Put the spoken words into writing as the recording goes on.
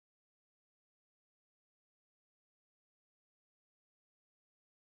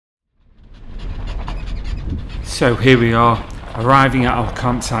So here we are, arriving at our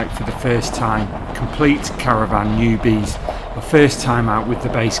campsite for the first time, complete caravan newbies, our first time out with the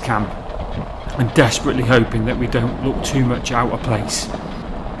base camp, and desperately hoping that we don't look too much out of place.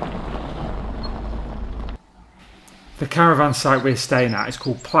 The caravan site we're staying at is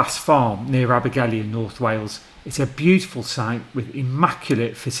called Plas Farm near Abergele in North Wales. It's a beautiful site with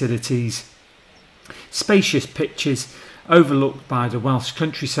immaculate facilities, spacious pitches overlooked by the Welsh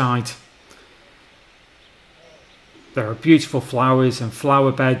countryside. There are beautiful flowers and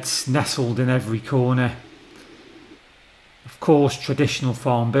flower beds nestled in every corner. Of course, traditional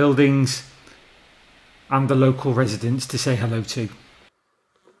farm buildings and the local residents to say hello to.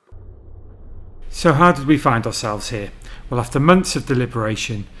 So how did we find ourselves here? Well, after months of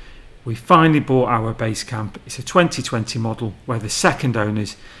deliberation, we finally bought our base camp. It's a 2020 model. We're the second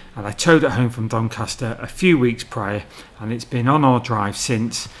owners, and I towed it home from Doncaster a few weeks prior, and it's been on our drive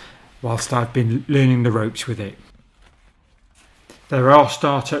since, whilst I've been learning the ropes with it. There are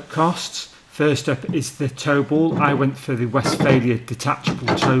start-up costs. First up is the tow ball. I went for the Westphalia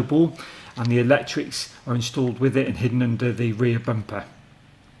detachable tow ball, and the electrics are installed with it and hidden under the rear bumper.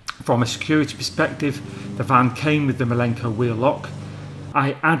 From a security perspective, the van came with the Malenko wheel lock.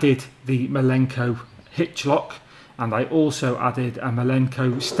 I added the Malenko hitch lock, and I also added a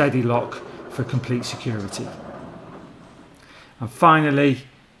Malenko steady lock for complete security. And finally,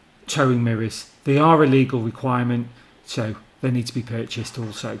 towing mirrors. They are a legal requirement, so they need to be purchased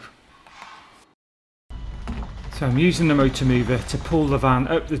also. So I'm using the motor mover to pull the van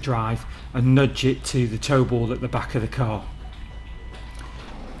up the drive and nudge it to the tow ball at the back of the car.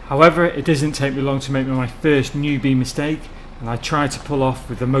 However, it doesn't take me long to make my first newbie mistake, and I try to pull off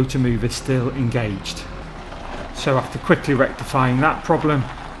with the motor mover still engaged. So after quickly rectifying that problem,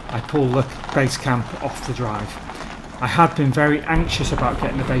 I pull the base camp off the drive. I had been very anxious about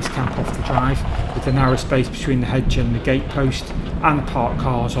getting the base camp off the drive with the narrow space between the hedge and the gate post and parked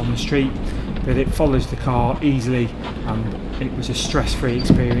cars on the street, but it follows the car easily and it was a stress-free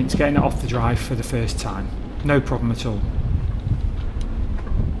experience getting it off the drive for the first time. No problem at all.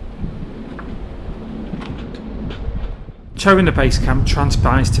 Towing the base camp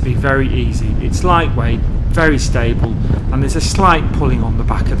transpires to be very easy. It's lightweight, very stable, and there's a slight pulling on the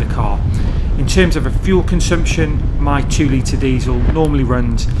back of the car. In terms of a fuel consumption, my 2-litre diesel normally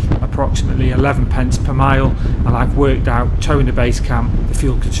runs approximately 11 pence per mile, and I've worked out towing the base camp, the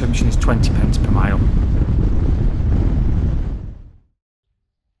fuel consumption is 20 pence per mile.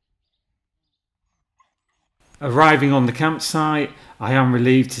 Arriving on the campsite, I am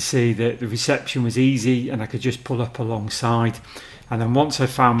relieved to see that the reception was easy and I could just pull up alongside. And then once I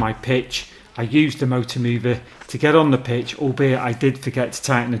found my pitch, I used the motor mover to get on the pitch, albeit I did forget to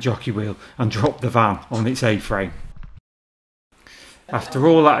tighten the jockey wheel and drop the van on its A-frame. After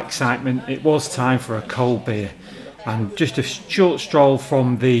all that excitement, it was time for a cold beer. And just a short stroll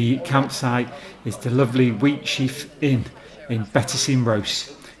from the campsite is the lovely Wheatsheaf Inn in Bettyseam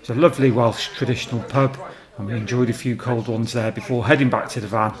Roast. It's a lovely Welsh traditional pub, and we enjoyed a few cold ones there before heading back to the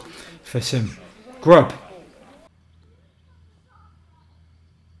van for some grub.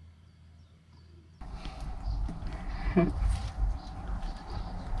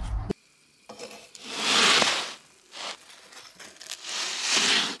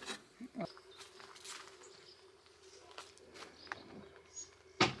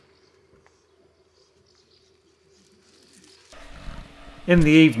 In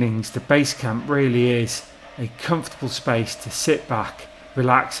the evenings, the base camp really is a comfortable space to sit back,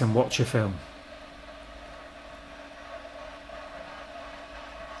 relax and watch a film.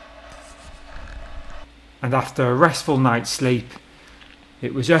 And after a restful night's sleep,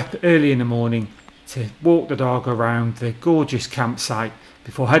 it was up early in the morning to walk the dog around the gorgeous campsite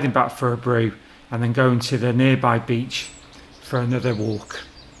before heading back for a brew and then going to the nearby beach for another walk.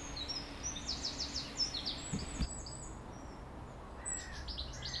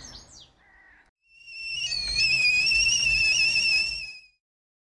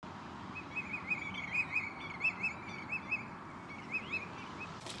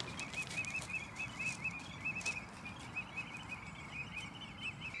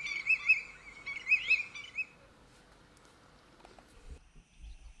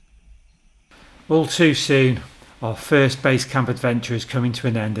 All too soon, our first base camp adventure is coming to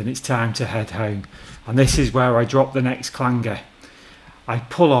an end and it's time to head home. And this is where I drop the next clanger. I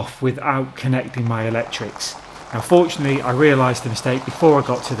pull off without connecting my electrics. Now fortunately I realised the mistake before I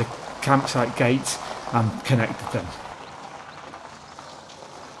got to the campsite gates and connected them.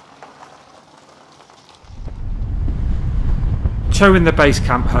 Towing the base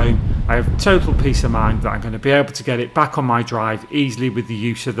camp home, I have total peace of mind that I'm going to be able to get it back on my drive easily with the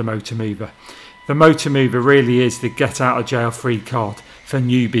use of the motor mover. The motor mover really is the get out of jail free card for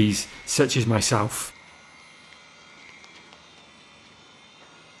newbies such as myself.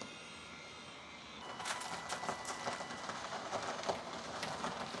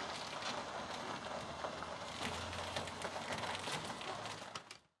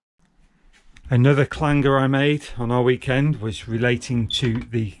 Another clanger I made on our weekend was relating to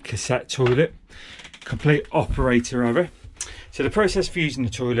the cassette toilet. Complete operator error. So the process for using the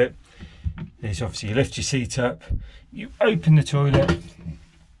toilet is obviously you lift your seat up, you open the toilet,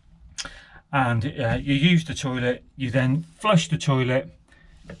 and you use the toilet. You then flush the toilet,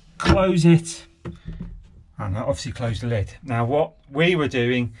 close it, and obviously close the lid. Now what we were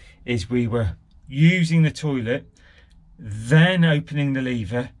doing is we were using the toilet, then opening the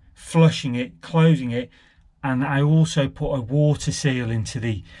lever, flushing it, closing it, and I also put a water seal into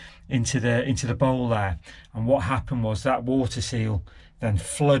the bowl there. And what happened was that water seal then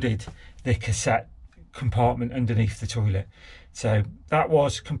flooded the cassette compartment underneath the toilet. So that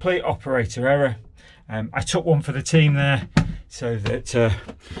was complete operator error. I took one for the team there so that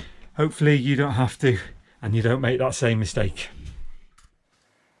hopefully you don't have to and you don't make that same mistake.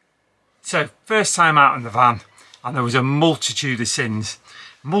 So first time out in the van, and there was a multitude of sins,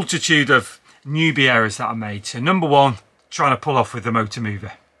 multitude of newbie errors that I made. So number one, trying to pull off with the motor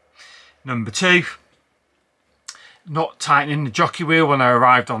mover. Number two, not tightening the jockey wheel when I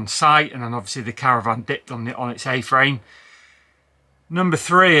arrived on site, and then obviously the Caravan dipped on its A-frame. Number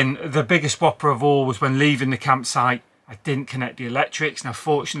three, and the biggest whopper of all, was when leaving the campsite I didn't connect the electrics. Now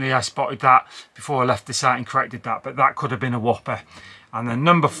fortunately I spotted that before I left the site and corrected that, but that could have been a whopper. And then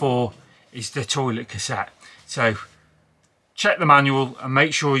number four is the toilet cassette. So check the manual and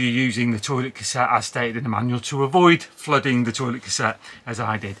make sure you're using the toilet cassette as stated in the manual to avoid flooding the toilet cassette as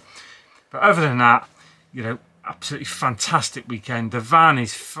I did. But other than that, you know, absolutely fantastic weekend. The van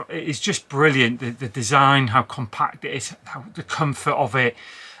is just brilliant. The design, how compact it is, the comfort of it,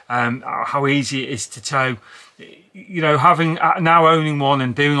 how easy it is to tow. You know, having now owning one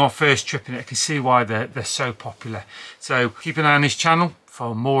and doing our first trip in it, I can see why they're so popular. So keep an eye on this channel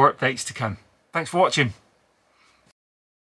for more updates to come. Thanks for watching.